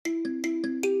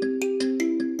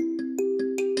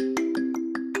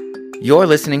You're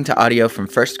listening to audio from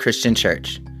First Christian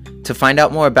Church. To find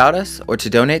out more about us or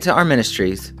to donate to our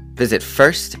ministries, visit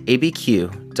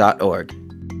firstabq.org.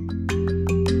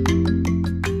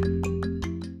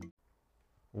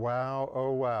 Wow, oh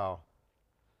wow.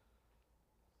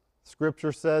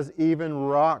 Scripture says even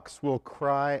rocks will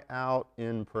cry out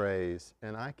in praise.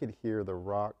 And I could hear the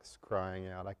rocks crying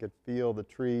out. I could feel the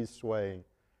trees swaying.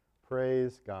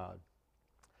 Praise God.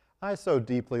 I so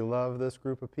deeply love this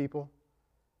group of people.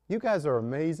 You guys are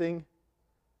amazing,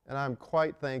 and I'm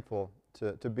quite thankful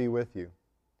to be with you.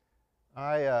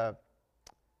 I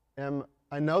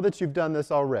know that you've done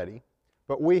this already,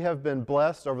 but we have been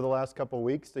blessed over the last couple of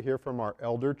weeks to hear from our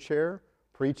elder chair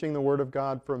preaching the Word of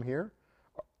God from here,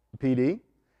 PD.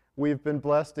 We've been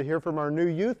blessed to hear from our new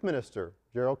youth minister,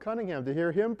 Gerald Cunningham, to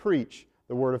hear him preach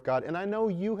the Word of God. And I know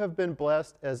you have been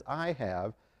blessed, as I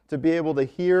have, to be able to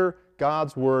hear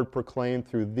God's Word proclaimed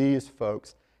through these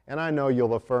folks. And I know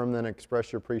you'll affirm and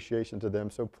express your appreciation to them.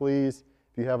 So please,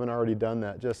 if you haven't already done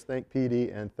that, just thank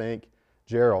PD and thank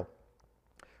Gerald.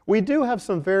 We do have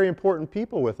some very important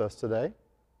people with us today.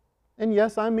 And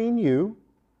yes, I mean you.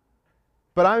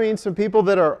 But I mean some people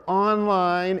that are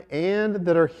online and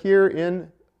that are here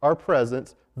in our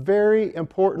presence. Very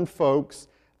important folks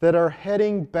that are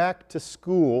heading back to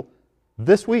school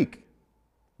this week.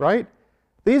 Right?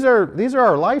 These are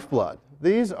our lifeblood.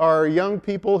 These are young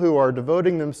people who are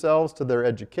devoting themselves to their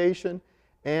education,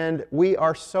 and we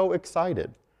are so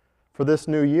excited for this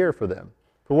new year for them,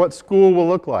 for what school will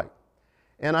look like.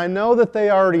 And I know that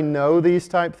they already know these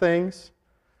type things,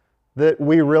 that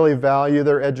we really value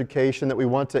their education, that we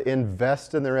want to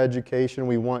invest in their education,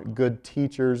 we want good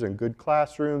teachers and good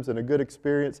classrooms and a good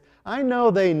experience. I know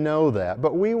they know that,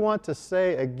 but we want to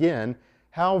say again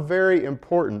how very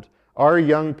important our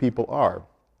young people are.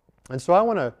 And so I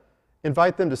want to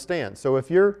invite them to stand. So if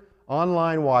you're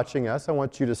online watching us, I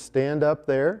want you to stand up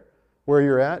there where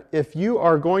you're at. If you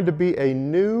are going to be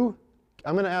I'm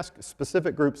going to ask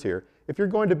specific groups here. If you're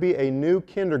going to be a new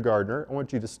kindergartner, I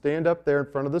want you to stand up there in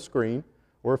front of the screen,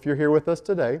 or if you're here with us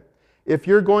today. If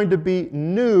you're going to be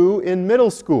new in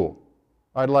middle school,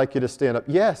 I'd like you to stand up.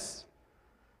 Yes.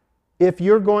 If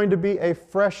you're going to be a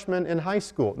freshman in high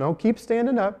school, no, keep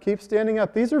standing up, keep standing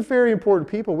up. These are very important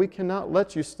people. We cannot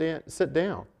let you sit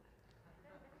down.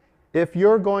 If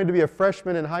you're going to be a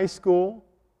freshman in high school,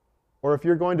 or if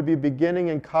you're going to be beginning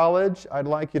in college, I'd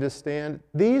like you to stand.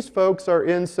 These folks are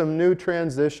in some new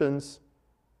transitions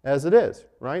as it is,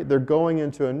 right? They're going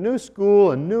into a new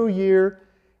school, a new year,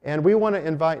 and we want to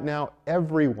invite now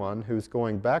everyone who's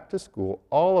going back to school,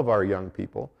 all of our young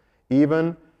people,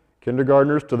 even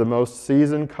kindergartners to the most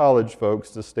seasoned college folks,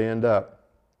 to stand up.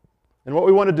 And what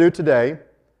we want to do today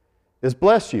is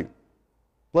bless you.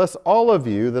 Bless all of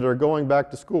you that are going back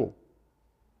to school.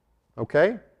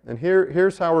 Okay? And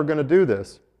here's how we're going to do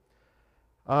this.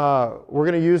 We're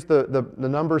going to use the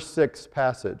number 6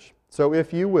 passage. So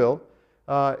if you will,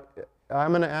 I'm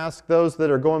going to ask those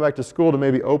that are going back to school to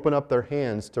maybe open up their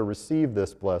hands to receive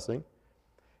this blessing.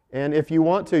 And if you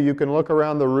want to, you can look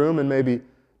around the room and maybe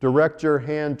direct your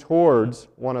hand towards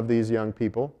one of these young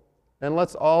people. And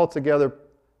let's all together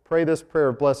pray this prayer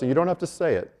of blessing. You don't have to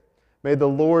say it. May the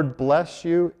Lord bless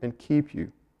you and keep you.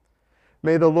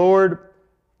 May the Lord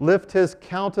lift His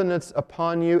countenance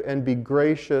upon you and be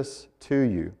gracious to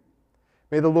you.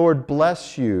 May the Lord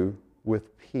bless you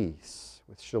with peace,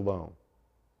 with shalom.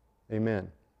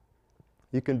 Amen.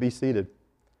 You can be seated.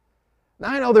 Now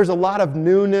I know there's a lot of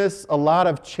newness, a lot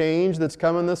of change that's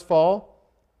coming this fall.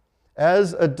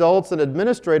 As adults and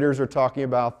administrators are talking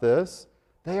about this,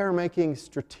 they are making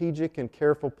strategic and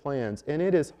careful plans, and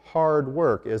it is hard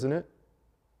work, isn't it?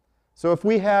 So if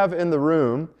we have in the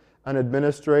room an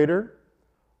administrator,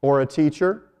 or a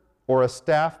teacher, or a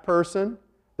staff person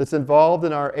that's involved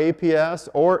in our APS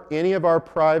or any of our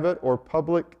private or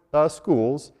public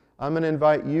schools, I'm going to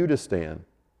invite you to stand.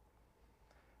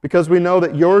 Because we know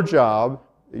that your job,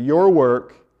 your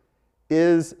work,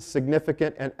 is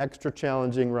significant and extra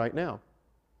challenging right now.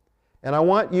 And I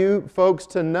want you folks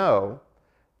to know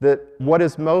that what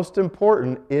is most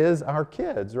important is our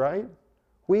kids, right?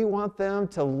 We want them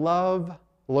to love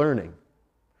learning.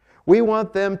 We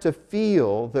want them to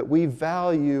feel that we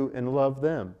value and love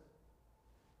them.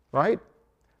 Right?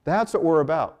 That's what we're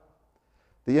about.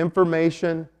 The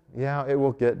information, yeah, it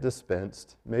will get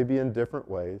dispensed, maybe in different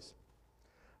ways.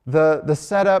 The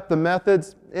setup, the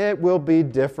methods, it will be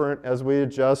different as we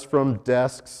adjust from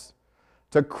desks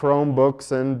to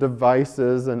Chromebooks and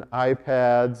devices and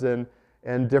iPads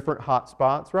and different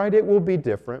hotspots, right? It will be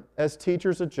different as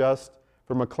teachers adjust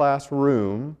from a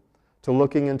classroom to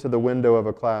looking into the window of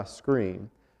a class screen.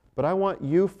 But I want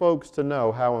you folks to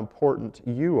know how important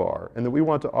you are and that we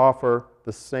want to offer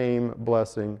the same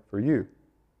blessing for you.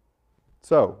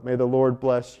 So, may the Lord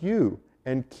bless you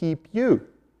and keep you.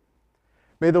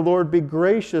 May the Lord be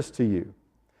gracious to you.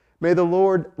 May the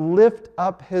Lord lift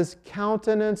up His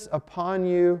countenance upon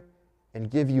you and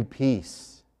give you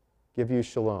peace, give you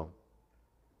shalom.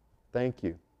 Thank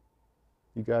you.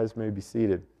 You guys may be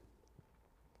seated.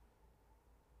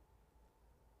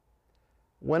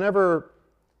 Whenever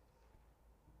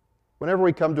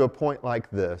we come to a point like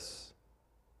this,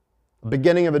 the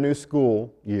beginning of a new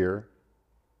school year,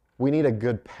 we need a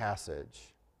good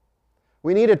passage.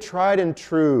 We need a tried and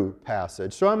true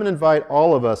passage. So I'm going to invite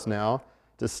all of us now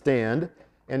to stand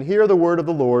and hear the word of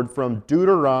the Lord from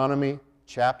Deuteronomy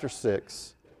chapter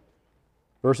 6,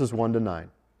 verses 1 to 9.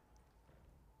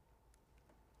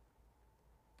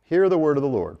 Hear the word of the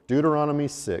Lord. Deuteronomy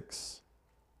 6,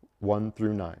 1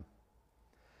 through 9.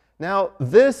 Now,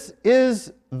 this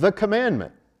is the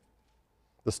commandment,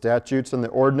 the statutes and the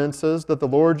ordinances that the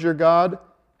Lord your God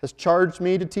has charged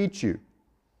me to teach you,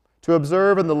 to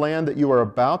observe in the land that you are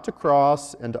about to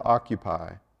cross and to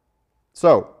occupy,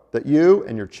 so that you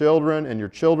and your children and your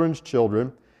children's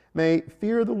children may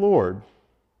fear the Lord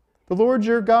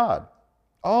your God,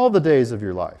 all the days of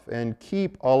your life, and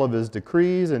keep all of His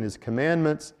decrees and His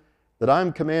commandments that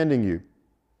I'm commanding you,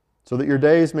 so that your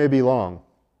days may be long.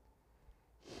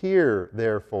 Hear,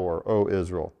 therefore, O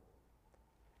Israel,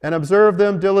 and observe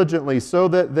them diligently, so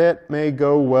that that may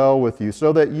go well with you,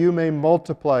 so that you may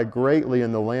multiply greatly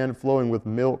in the land flowing with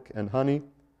milk and honey,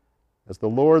 as the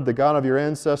Lord, the God of your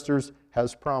ancestors,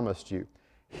 has promised you.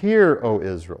 Hear, O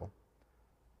Israel,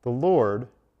 the Lord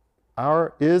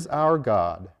is our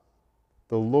God,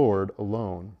 the Lord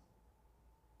alone.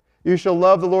 You shall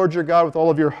love the Lord your God with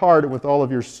all of your heart and with all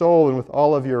of your soul and with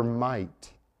all of your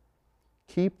might.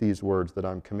 Keep these words that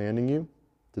I'm commanding you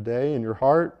today in your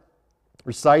heart.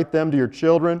 Recite them to your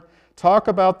children. Talk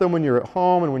about them when you're at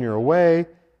home and when you're away,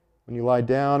 when you lie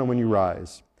down and when you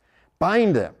rise.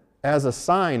 Bind them as a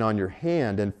sign on your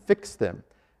hand and fix them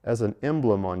as an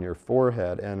emblem on your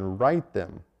forehead, and write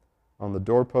them on the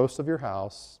doorposts of your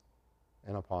house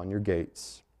and upon your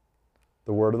gates.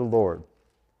 The word of the Lord.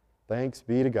 Thanks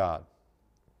be to God.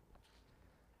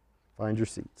 Find your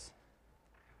seats.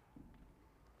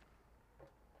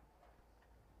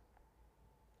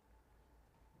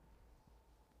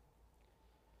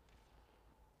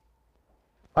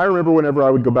 I remember whenever I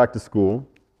would go back to school,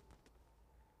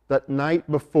 that night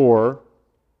before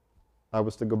I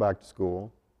was to go back to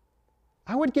school,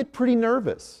 I would get pretty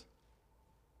nervous.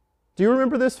 Do you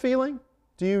remember this feeling?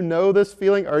 Do you know this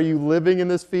feeling? Are you living in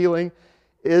this feeling?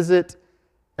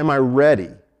 Am I ready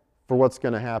for what's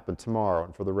going to happen tomorrow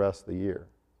and for the rest of the year?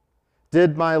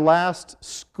 Did my last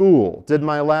school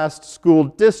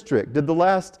district, did the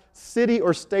last city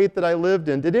or state that I lived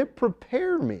in, did it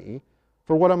prepare me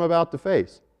for what I'm about to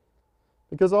face?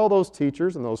 Because all those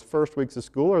teachers in those first weeks of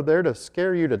school are there to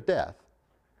scare you to death,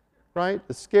 right?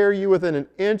 To scare you within an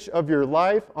inch of your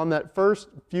life on that first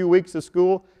few weeks of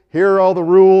school. Here are all the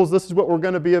rules. This is what we're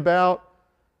going to be about.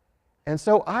 And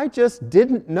so I just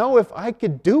didn't know if I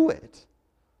could do it.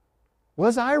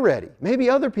 Was I ready? Maybe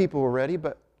other people were ready,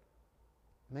 but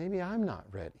maybe I'm not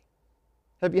ready.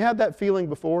 Have you had that feeling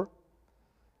before?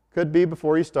 Could be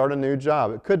before you start a new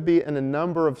job. It could be in a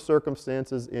number of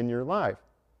circumstances in your life.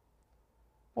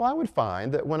 Well, I would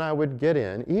find that when I would get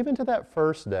in, even to that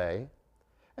first day,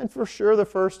 and for sure the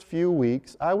first few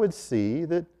weeks, I would see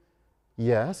that,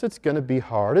 yes, it's going to be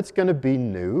hard, it's going to be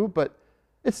new, but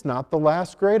it's not the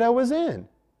last grade I was in.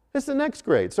 It's the next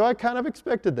grade. So I kind of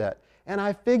expected that. And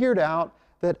I figured out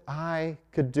that I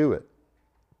could do it.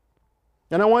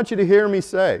 And I want you to hear me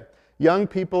say, young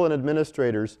people and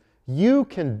administrators, you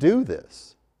can do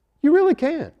this. You really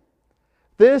can.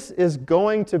 This is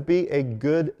going to be a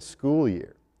good school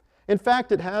year. In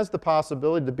fact, it has the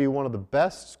possibility to be one of the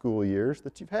best school years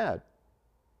that you've had.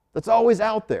 That's always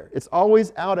out there. It's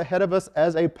always out ahead of us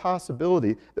as a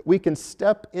possibility that we can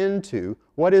step into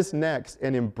what is next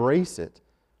and embrace it.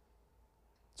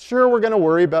 Sure, we're going to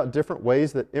worry about different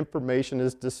ways that information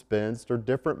is dispensed or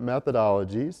different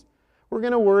methodologies. We're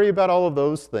going to worry about all of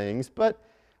those things, but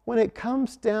when it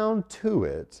comes down to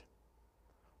it,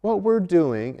 what we're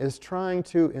doing is trying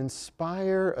to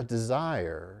inspire a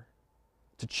desire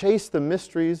to chase the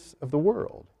mysteries of the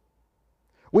world.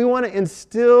 We want to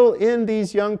instill in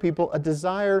these young people a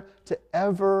desire to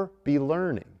ever be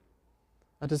learning,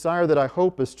 a desire that I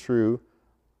hope is true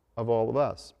of all of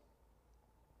us.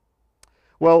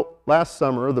 Well, last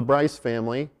summer, the Bryce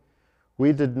family,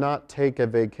 we did not take a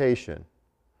vacation.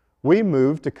 We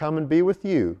moved to come and be with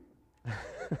you.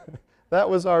 That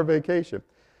was our vacation.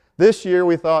 This year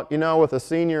we thought, with a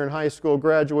senior in high school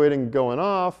graduating and going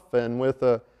off, and with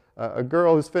a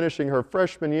girl who's finishing her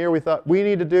freshman year, we thought we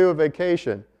need to do a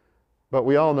vacation. But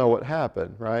we all know what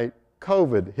happened, right?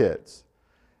 COVID hits.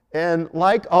 And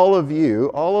like all of you,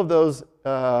 all of those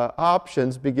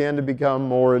options began to become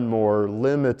more and more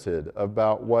limited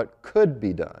about what could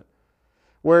be done.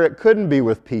 Where it couldn't be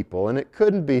with people, and it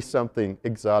couldn't be something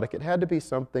exotic. It had to be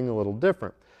something a little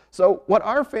different. So what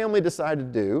our family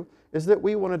decided to do is that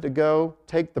we wanted to go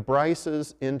take the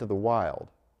Bryces into the wild.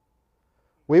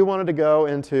 We wanted to go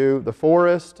into the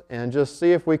forest and just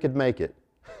see if we could make it.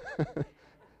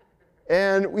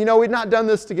 And we've not done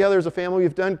this together as a family.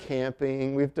 We've done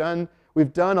camping. We've done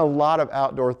a lot of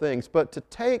outdoor things. But to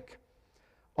take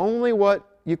only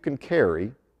what you can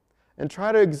carry and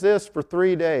try to exist for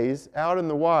 3 days out in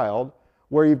the wild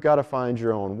where you've got to find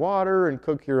your own water and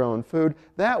cook your own food,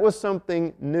 that was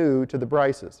something new to the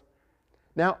Bryces.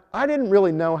 Now, I didn't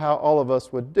really know how all of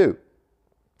us would do.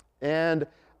 And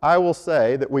I will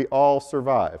say that we all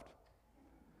survived.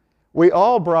 We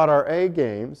all brought our A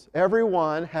games.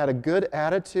 Everyone had a good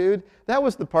attitude. That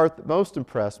was the part that most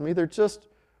impressed me. There just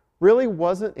really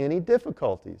wasn't any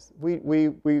difficulties.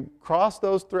 We crossed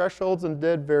those thresholds and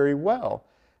did very well.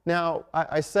 Now,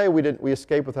 I say we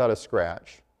escaped without a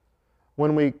scratch.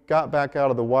 When we got back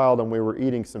out of the wild and we were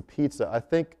eating some pizza, I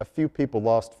think a few people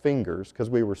lost fingers because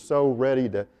we were so ready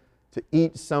to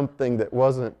eat something that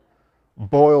wasn't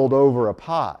boiled over a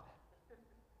pot.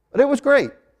 But it was great.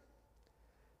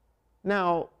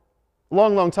 Now, a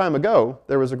long, long time ago,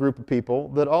 there was a group of people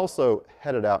that also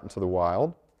headed out into the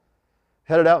wild,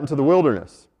 headed out into the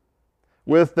wilderness,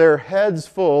 with their heads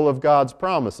full of God's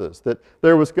promises, that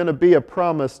there was going to be a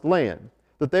promised land,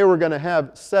 that they were going to have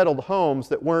settled homes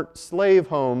that weren't slave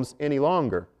homes any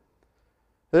longer.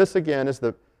 This, again, is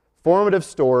the formative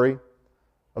story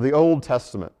of the Old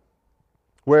Testament,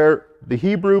 where the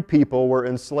Hebrew people were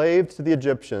enslaved to the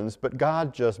Egyptians, but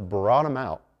God just brought them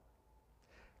out.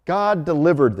 God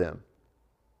delivered them.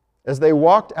 As they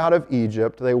walked out of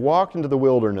Egypt, they walked into the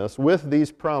wilderness with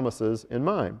these promises in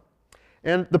mind.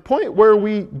 And the point where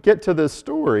we get to this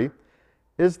story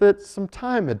is that some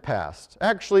time had passed.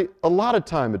 Actually, a lot of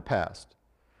time had passed.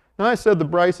 Now, I said the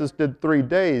Bryces did 3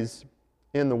 days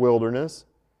in the wilderness.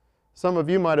 Some of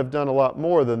you might have done a lot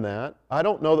more than that. I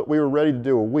don't know that we were ready to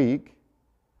do a week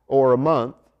or a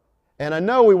month. And I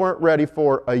know we weren't ready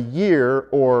for a year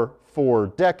or 4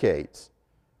 decades.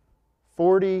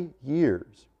 40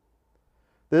 years.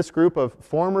 This group of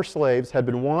former slaves had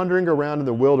been wandering around in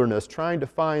the wilderness trying to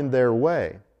find their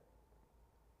way,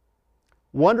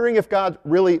 wondering if God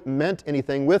really meant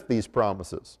anything with these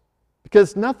promises,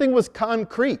 because nothing was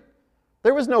concrete.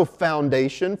 There was no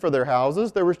foundation for their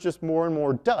houses. There was just more and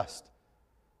more dust.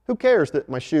 Who cares that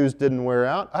my shoes didn't wear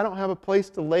out? I don't have a place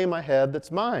to lay my head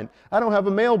that's mine. I don't have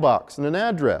a mailbox and an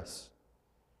address.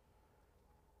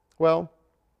 Well,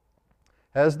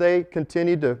 as they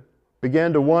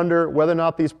began to wonder whether or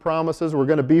not these promises were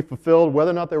going to be fulfilled, whether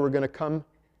or not they were going to come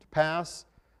to pass,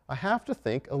 I have to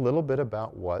think a little bit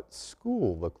about what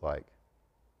school looked like.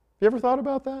 Have you ever thought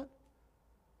about that?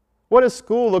 What does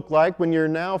school look like when you're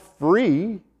now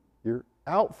free? You're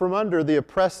out from under the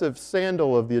oppressive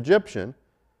sandal of the Egyptian,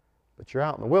 but you're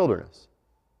out in the wilderness.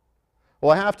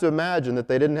 Well, I have to imagine that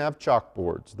they didn't have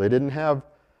chalkboards. They didn't have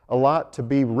a lot to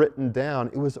be written down.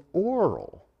 It was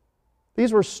oral.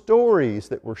 These were stories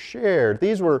that were shared.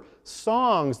 These were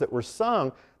songs that were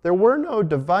sung. There were no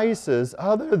devices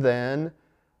other than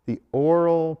the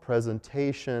oral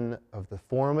presentation of the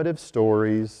formative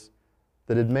stories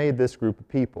that had made this group of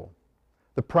people,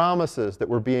 the promises that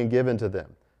were being given to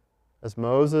them, as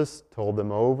Moses told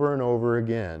them over and over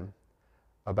again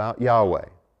about Yahweh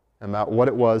and about what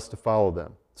it was to follow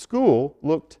them. School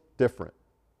looked different.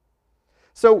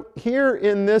 So here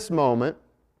in this moment,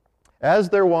 as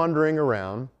they're wandering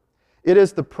around, it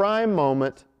is the prime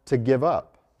moment to give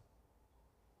up.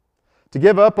 To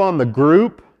give up on the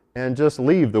group and just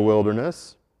leave the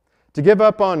wilderness. To give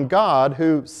up on God,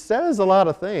 who says a lot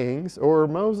of things, or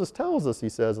Moses tells us he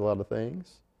says a lot of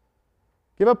things.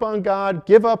 Give up on God,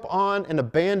 give up on and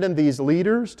abandon these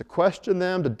leaders, to question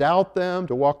them, to doubt them,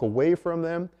 to walk away from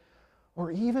them, or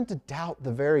even to doubt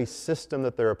the very system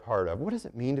that they're a part of. What does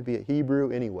it mean to be a Hebrew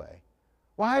anyway?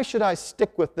 Why should I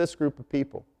stick with this group of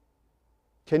people?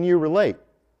 Can you relate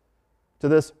to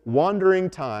this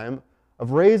wandering time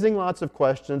of raising lots of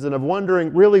questions and of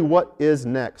wondering really what is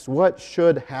next? What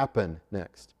should happen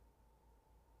next?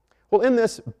 Well, in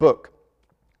this book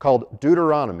called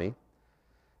Deuteronomy,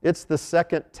 it's the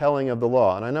second telling of the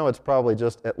law. And I know it's probably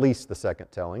just at least the second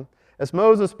telling. As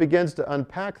Moses begins to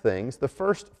unpack things, the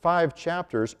first 5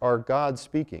 chapters are God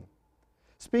speaking.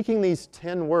 speaking these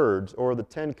 10 words or the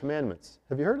 10 commandments.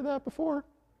 Have you heard of that before?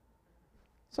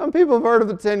 Some people have heard of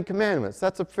the 10 commandments.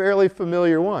 That's a fairly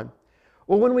familiar one.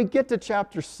 Well, when we get to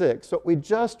chapter 6, what we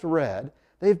just read,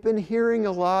 they've been hearing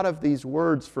a lot of these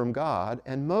words from God,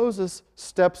 and Moses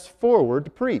steps forward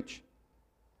to preach,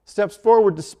 steps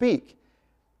forward to speak.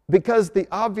 Because the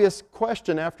obvious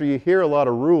question after you hear a lot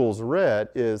of rules read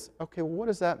is, okay, well, what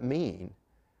does that mean?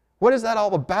 What is that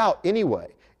all about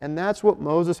anyway? And that's what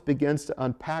Moses begins to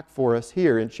unpack for us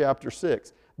here in chapter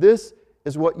 6. This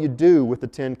is what you do with the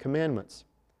 10 commandments.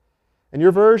 And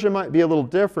your version might be a little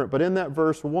different, but in that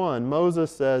verse 1,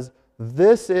 Moses says,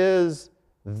 this is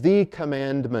the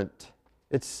commandment.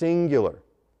 It's singular.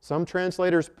 Some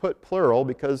translators put plural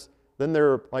because then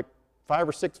there are like 5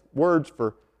 or 6 words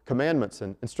for commandments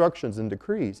and instructions and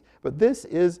decrees. But this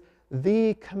is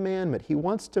the commandment. He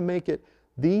wants to make it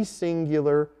the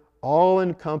singular,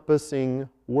 all-encompassing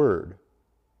word.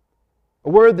 A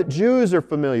word that Jews are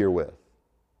familiar with.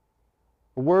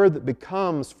 A word that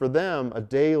becomes for them a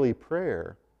daily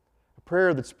prayer. A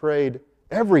prayer that's prayed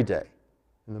every day,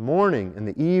 in the morning and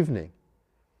the evening.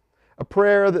 A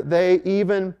prayer that they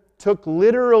even took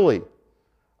literally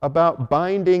about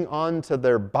binding onto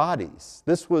their bodies.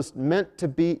 This was meant to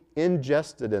be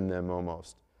ingested in them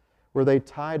almost, where they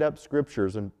tied up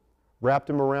scriptures and wrapped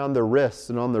them around their wrists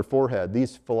and on their forehead,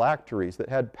 these phylacteries that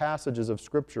had passages of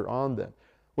scripture on them.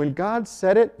 When God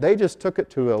said it, they just took it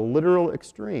to a literal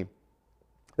extreme.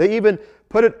 They even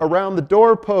put it around the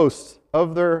doorposts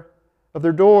of their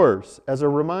doors as a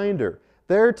reminder.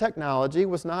 Their technology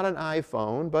was not an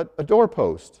iPhone, but a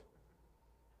doorpost.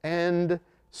 And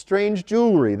strange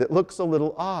jewelry that looks a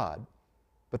little odd.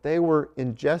 But they were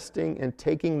ingesting and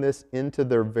taking this into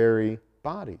their very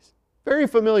bodies. Very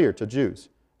familiar to Jews,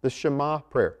 the Shema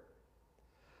prayer.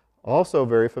 Also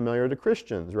very familiar to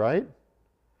Christians, right?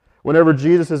 Whenever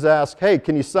Jesus is asked, hey,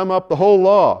 can you sum up the whole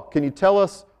law? Can you tell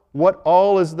us what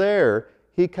all is there?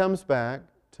 He comes back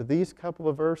to these couple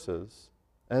of verses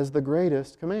as the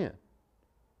greatest command.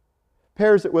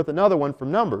 Pairs it with another one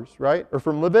from Numbers, right? Or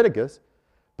from Leviticus,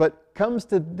 but comes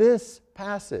to this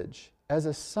passage as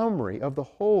a summary of the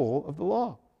whole of the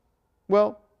law.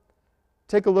 Well,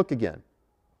 take a look again.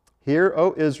 Hear,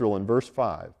 O Israel, in verse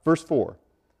 4.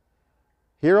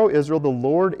 Hear, O Israel, the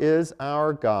Lord is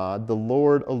our God, the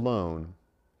Lord alone.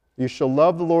 You shall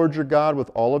love the Lord your God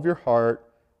with all of your heart,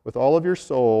 with all of your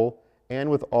soul, and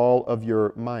with all of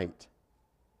your might.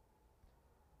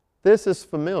 This is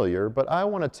familiar, but I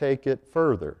want to take it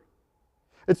further.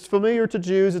 It's familiar to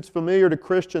Jews, it's familiar to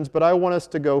Christians, but I want us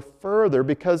to go further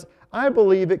because I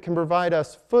believe it can provide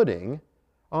us footing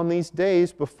on these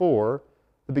days before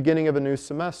the beginning of a new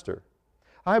semester.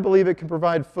 I believe it can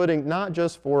provide footing not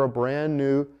just for a brand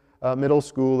new middle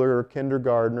schooler or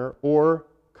kindergartner or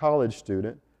college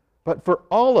student, but for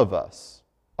all of us.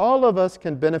 All of us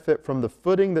can benefit from the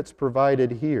footing that's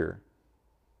provided here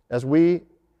as we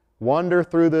wander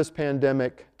through this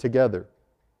pandemic together.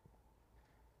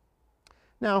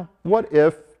 Now, what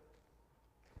if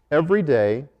every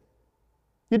day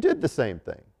you did the same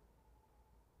thing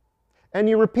and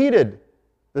you repeated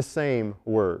the same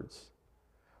words?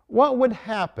 What would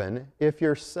happen if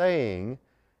you're saying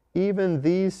even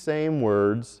these same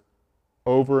words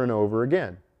over and over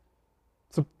again?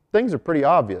 So things are pretty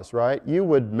obvious, right? You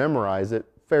would memorize it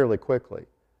fairly quickly.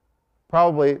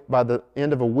 Probably by the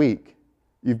end of a week,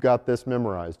 you've got this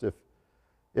memorized,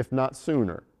 if not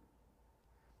sooner.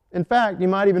 In fact, you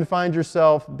might even find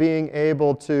yourself being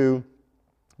able to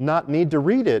not need to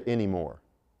read it anymore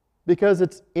because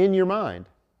it's in your mind.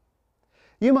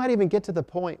 You might even get to the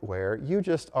point where you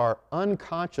just are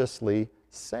unconsciously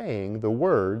saying the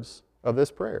words of this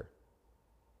prayer,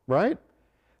 right?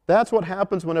 That's what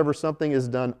happens whenever something is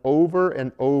done over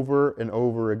and over and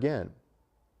over again.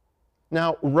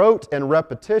 Now, rote and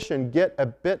repetition get a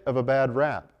bit of a bad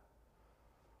rap,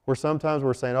 where sometimes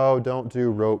we're saying, oh, don't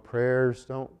do rote prayers,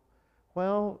 don't.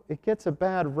 Well, it gets a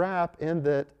bad rap in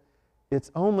that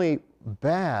it's only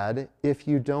bad if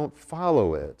you don't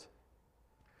follow it.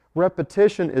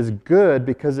 Repetition is good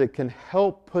because it can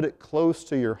help put it close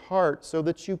to your heart so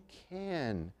that you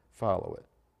can follow it.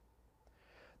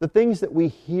 The things that we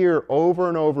hear over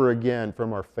and over again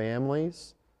from our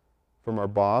families, from our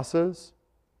bosses,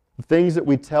 the things that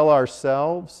we tell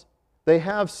ourselves, they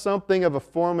have something of a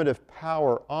formative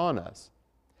power on us.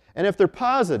 And if they're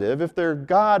positive, if they're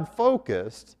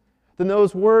God-focused, then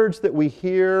those words that we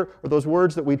hear or those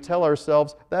words that we tell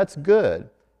ourselves, that's good.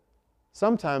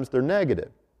 Sometimes they're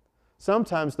negative.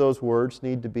 Sometimes those words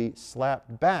need to be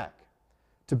slapped back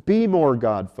to be more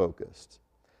God-focused,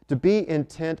 to be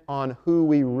intent on who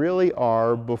we really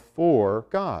are before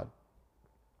God.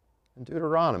 in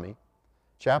Deuteronomy,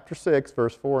 chapter 6,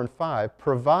 verse 4 and 5,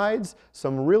 provides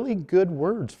some really good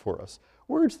words for us.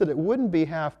 Words that it wouldn't be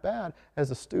half bad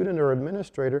as a student or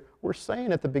administrator we're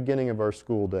saying at the beginning of our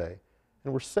school day.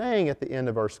 And we're saying at the end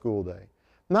of our school day.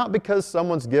 Not because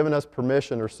someone's given us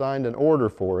permission or signed an order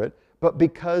for it, but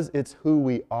because it's who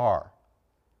we are.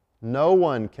 No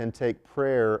one can take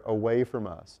prayer away from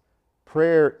us.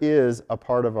 Prayer is a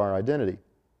part of our identity.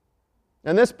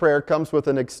 And this prayer comes with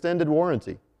an extended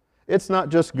warranty. It's not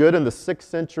just good in the 6th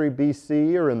century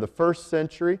BC or in the 1st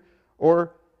century,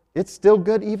 or it's still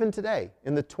good even today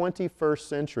in the 21st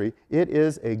century. It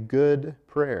is a good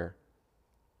prayer.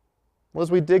 Well,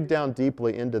 as we dig down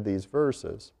deeply into these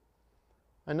verses,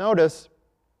 I notice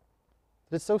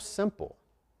that it's so simple.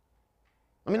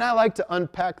 I mean, I like to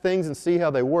unpack things and see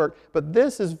how they work, but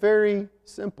this is very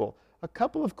simple. A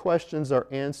couple of questions are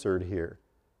answered here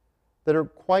that are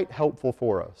quite helpful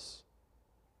for us.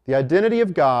 The identity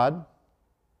of God,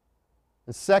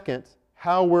 and second,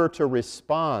 how we're to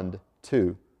respond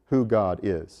to who God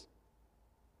is.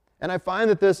 And I find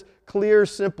that this clear,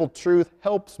 simple truth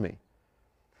helps me.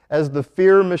 As the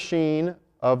fear machine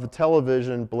of the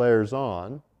television blares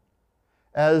on,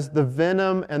 as the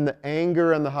venom and the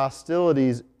anger and the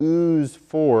hostilities ooze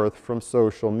forth from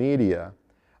social media,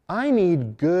 I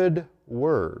need good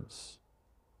words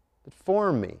that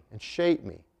form me and shape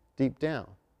me deep down.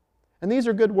 And these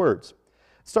are good words.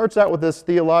 It starts out with this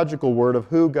theological word of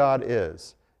who God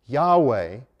is.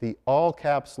 Yahweh, the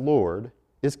all-caps Lord,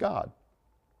 is God.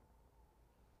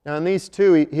 Now in these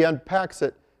two, he unpacks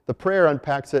it, the prayer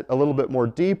unpacks it a little bit more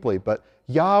deeply, but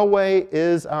Yahweh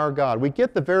is our God. We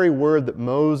get the very word that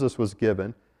Moses was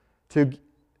given to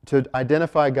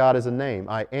identify God as a name.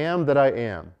 I am that I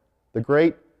am, the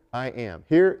great I am.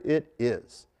 Here it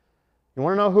is. You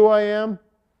want to know who I am?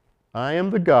 I am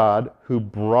the God who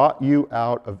brought you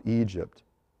out of Egypt.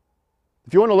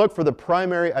 If you want to look for the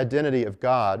primary identity of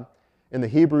God in the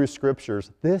Hebrew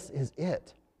Scriptures, this is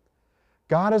it.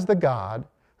 God is the God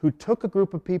who took a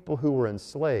group of people who were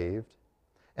enslaved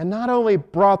and not only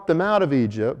brought them out of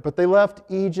Egypt, but they left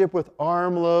Egypt with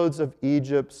armloads of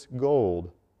Egypt's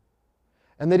gold.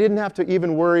 And they didn't have to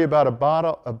even worry about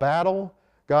a battle.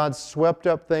 God swept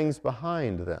up things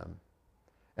behind them.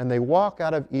 And they walk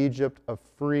out of Egypt a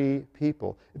free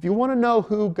people. If you want to know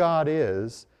who God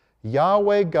is,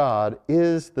 Yahweh God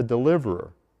is the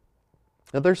deliverer.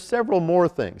 Now there's several more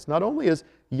things. Not only is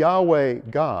Yahweh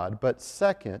God, but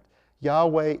second,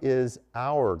 Yahweh is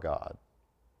our God.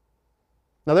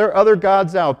 Now there are other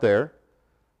gods out there,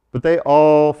 but they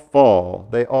all fall,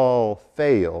 they all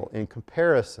fail in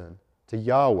comparison to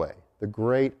Yahweh, the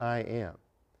great I am.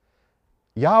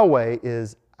 Yahweh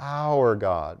is our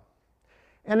God.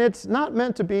 And it's not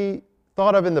meant to be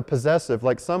thought of in the possessive,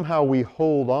 like somehow we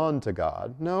hold on to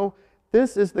God. No,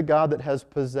 this is the God that has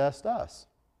possessed us.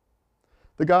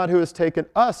 The God who has taken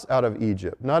us out of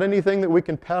Egypt. Not anything that we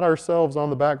can pat ourselves on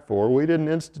the back for. We didn't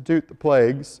institute the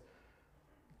plagues.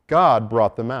 God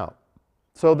brought them out.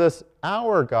 So this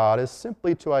our God is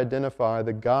simply to identify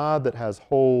the God that has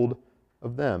hold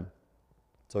of them.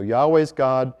 So Yahweh's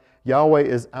God, Yahweh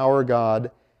is our God,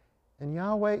 and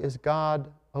Yahweh is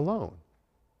God alone.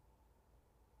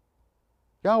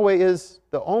 Yahweh is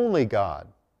the only God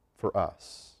for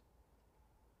us.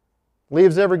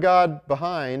 Leaves every god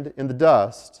behind in the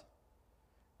dust,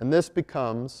 and this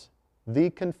becomes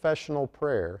the confessional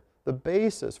prayer, the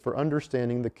basis for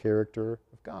understanding the character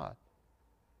of God.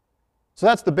 So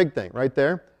that's the big thing right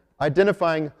there,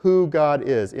 identifying who God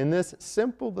is. In this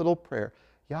simple little prayer,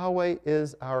 Yahweh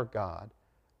is our God,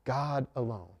 God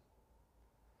alone.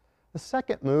 The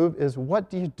second move is, what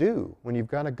do you do when you've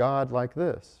got a God like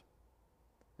this?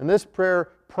 And this prayer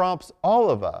prompts all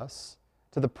of us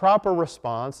to the proper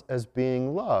response as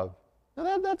being love.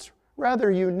 Now that's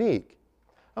rather unique.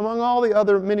 Among all the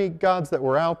other many gods that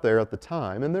were out there at the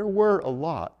time, and there were a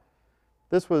lot,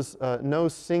 this was no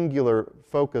singular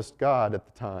focused God at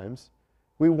the times.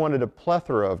 We wanted a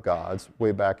plethora of gods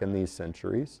way back in these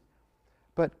centuries.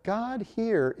 But God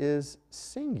here is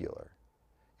singular,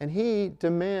 and He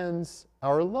demands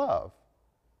our love,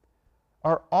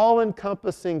 our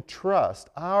all-encompassing trust,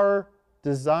 our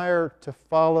desire to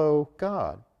follow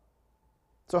God.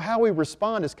 So how we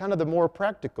respond is kind of the more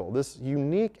practical, this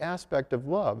unique aspect of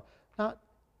love. Not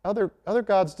other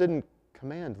gods didn't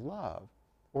command love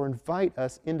or invite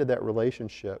us into that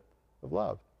relationship of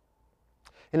love.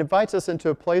 It invites us into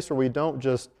a place where we don't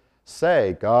just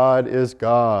say, God is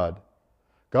God.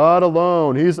 God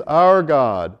alone, He's our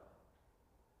God.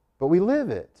 But we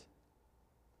live it.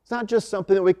 It's not just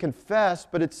something that we confess,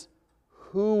 but it's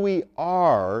who we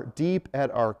are deep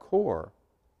at our core.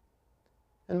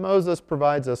 And Moses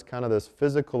provides us kind of this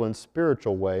physical and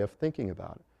spiritual way of thinking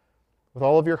about it. With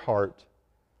all of your heart,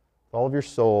 with all of your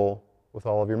soul, with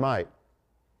all of your might.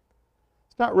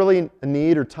 It's not really a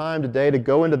need or time today to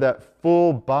go into that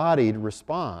full-bodied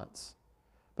response.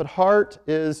 But heart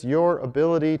is your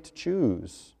ability to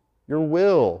choose, your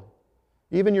will,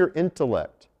 even your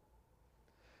intellect.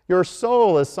 Your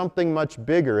soul is something much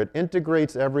bigger. It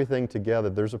integrates everything together.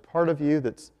 There's a part of you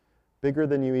that's bigger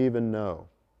than you even know,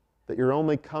 that you're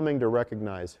only coming to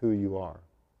recognize who you are.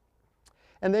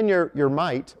 And then your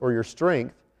might, or your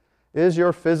strength, is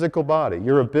your physical body,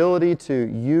 your ability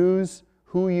to use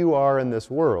who you are in this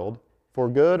world for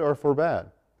good or for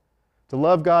bad. To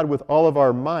love God with all of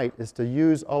our might is to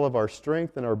use all of our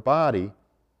strength and our body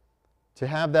to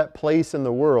have that place in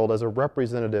the world as a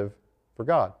representative for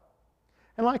God.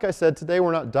 And like I said, today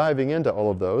we're not diving into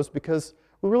all of those because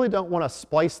we really don't want to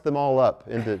splice them all up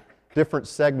into different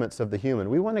segments of the human.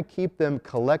 We want to keep them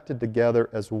collected together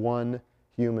as one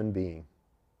human being.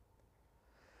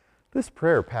 This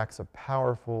prayer packs a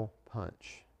powerful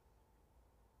punch.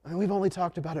 I mean, we've only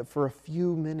talked about it for a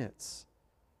few minutes.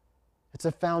 It's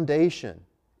a foundation.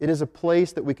 It is a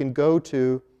place that we can go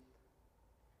to.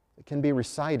 It can be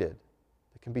recited.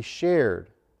 It can be shared.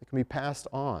 It can be passed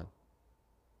on.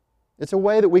 It's a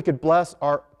way that we could bless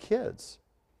our kids,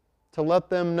 to let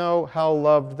them know how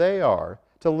loved they are,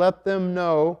 to let them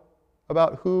know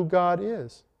about who God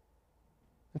is.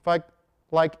 In fact,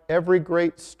 like every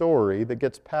great story that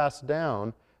gets passed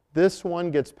down, this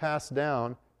one gets passed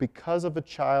down because of a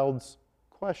child's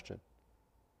question.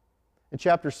 In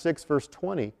chapter 6, verse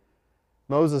 20,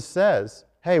 Moses says,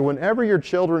 hey, whenever your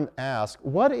children ask,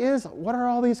 what are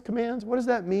all these commands? What does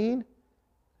that mean?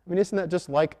 I mean, isn't that just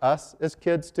like us as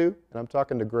kids too? And I'm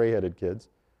talking to gray-headed kids.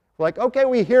 We're like, okay,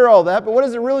 we hear all that, but what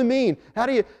does it really mean? How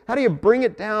do you bring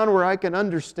it down where I can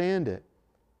understand it?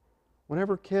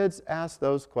 Whenever kids ask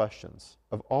those questions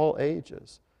of all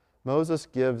ages, Moses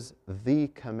gives the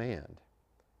command.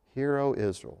 Hear, O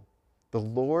Israel, the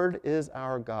Lord is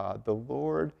our God. The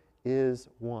Lord is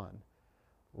one.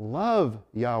 Love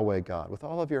Yahweh God with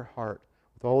all of your heart,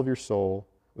 with all of your soul,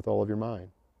 with all of your mind.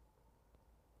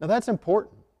 Now that's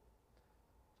important.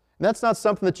 And that's not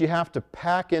something that you have to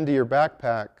pack into your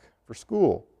backpack for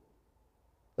school.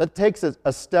 That takes it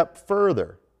a step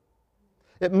further.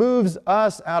 It moves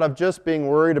us out of just being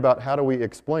worried about how do we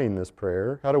explain this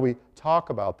prayer, how do we talk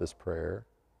about this prayer,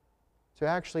 to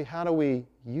actually how do we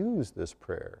use this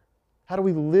prayer? How do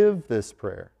we live this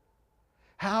prayer?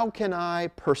 How can I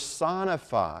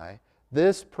personify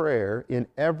this prayer in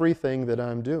everything that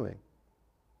I'm doing?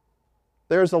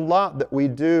 There's a lot that we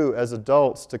do as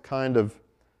adults to kind of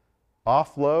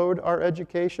offload our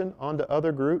education onto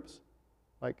other groups.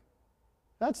 Like,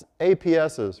 that's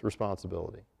APS's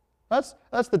responsibility.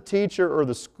 That's the teacher or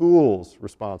the school's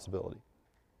responsibility.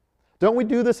 Don't we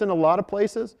do this in a lot of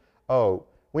places? Oh,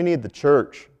 we need the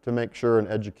church to make sure and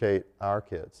educate our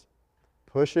kids.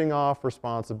 Pushing off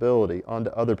responsibility onto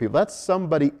other people. That's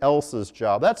somebody else's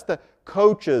job. That's the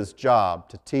coach's job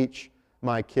to teach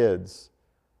my kids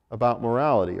about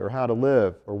morality or how to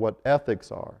live or what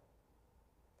ethics are.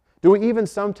 Do we even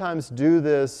sometimes do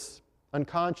this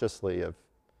unconsciously of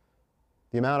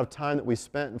the amount of time that we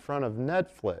spent in front of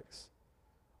Netflix,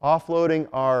 offloading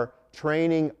our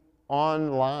training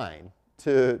online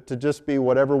to just be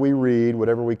whatever we read,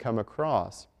 whatever we come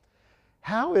across?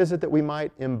 How is it that we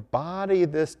might embody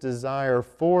this desire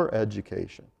for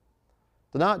education?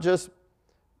 To not just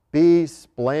be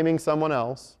blaming someone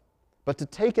else, but to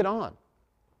take it on.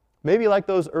 Maybe like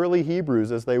those early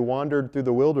Hebrews as they wandered through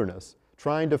the wilderness,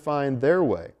 trying to find their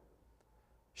way.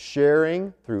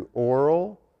 Sharing through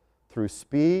oral, through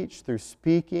speech, through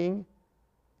speaking,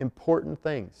 important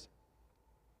things.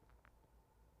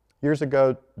 Years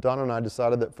ago, Donna and I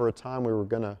decided that for a time we were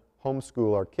going to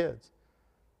homeschool our kids.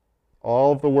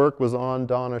 All of the work was on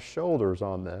Donna's shoulders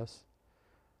on this.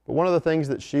 But one of the things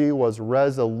that she was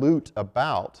resolute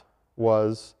about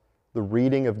was the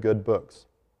reading of good books.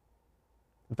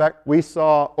 In fact, we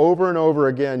saw over and over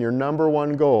again your number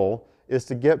one goal is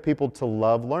to get people to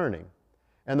love learning.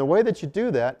 And the way that you do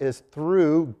that is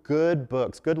through good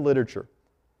books, good literature.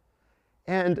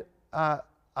 And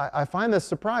I find this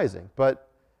surprising, but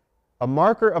a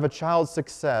marker of a child's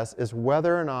success is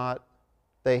whether or not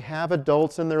they have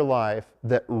adults in their life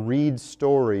that read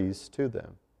stories to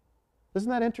them. Isn't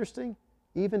that interesting?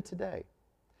 Even today.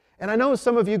 And I know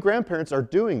some of you grandparents are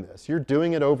doing this. You're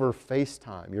doing it over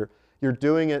FaceTime. You're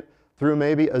doing it through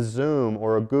maybe a Zoom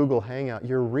or a Google Hangout.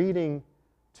 You're reading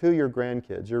to your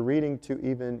grandkids. You're reading to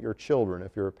even your children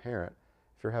if you're a parent,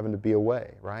 if you're having to be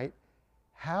away, right?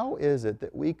 How is it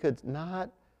that we could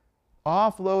not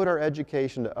offload our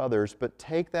education to others, but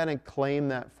take that and claim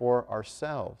that for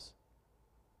ourselves?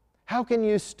 How can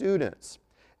you students,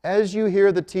 as you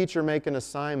hear the teacher make an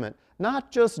assignment,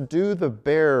 not just do the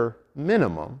bare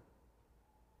minimum,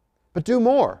 but do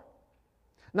more?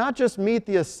 Not just meet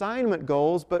the assignment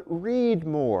goals, but read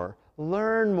more,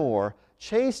 learn more,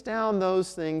 chase down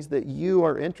those things that you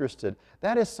are interested.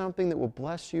 That is something that will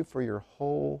bless you for your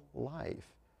whole life.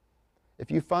 If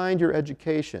you find your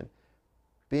education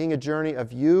being a journey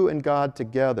of you and God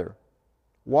together,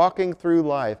 walking through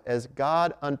life as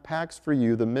God unpacks for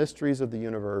you the mysteries of the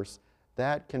universe,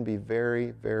 that can be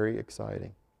very, very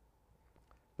exciting.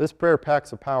 This prayer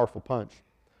packs a powerful punch.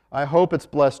 I hope it's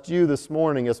blessed you this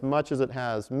morning as much as it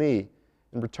has me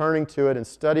in returning to it and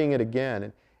studying it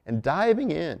again and diving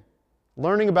in,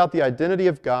 learning about the identity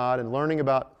of God and learning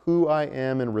about who I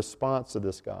am in response to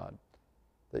this God.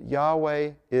 That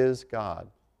Yahweh is God.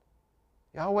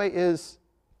 Yahweh is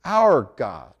our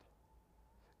God.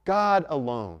 God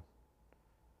alone.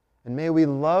 And may we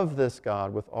love this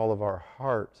God with all of our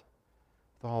heart,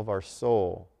 with all of our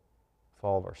soul, with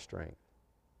all of our strength.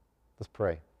 Let's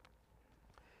pray.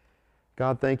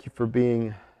 God, thank you for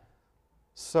being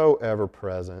so ever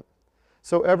present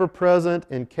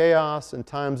in chaos and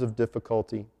times of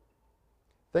difficulty.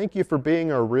 Thank you for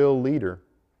being our real leader.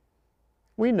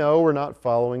 We know we're not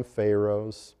following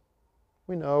pharaohs.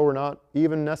 We know we're not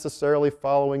even necessarily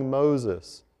following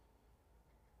Moses.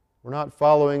 We're not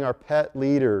following our pet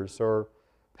leaders or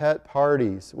pet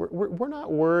parties. We're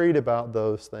not worried about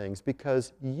those things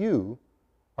because you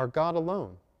are God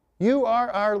alone. You are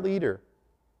our leader.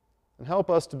 And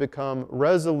help us to become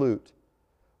resolute,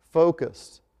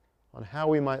 focused on how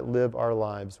we might live our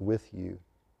lives with you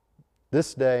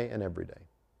this day and every day.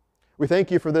 We thank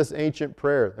you for this ancient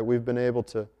prayer that we've been able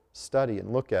to study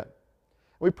and look at.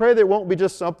 We pray that it won't be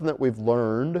just something that we've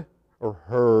learned or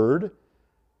heard,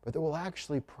 but that we'll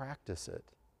actually practice it,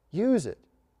 use it,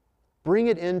 bring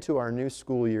it into our new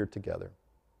school year together.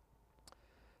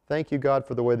 Thank you, God,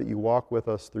 for the way that you walk with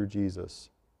us through Jesus.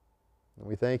 And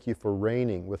we thank you for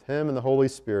reigning with Him and the Holy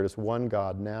Spirit as one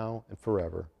God now and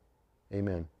forever.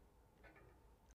 Amen.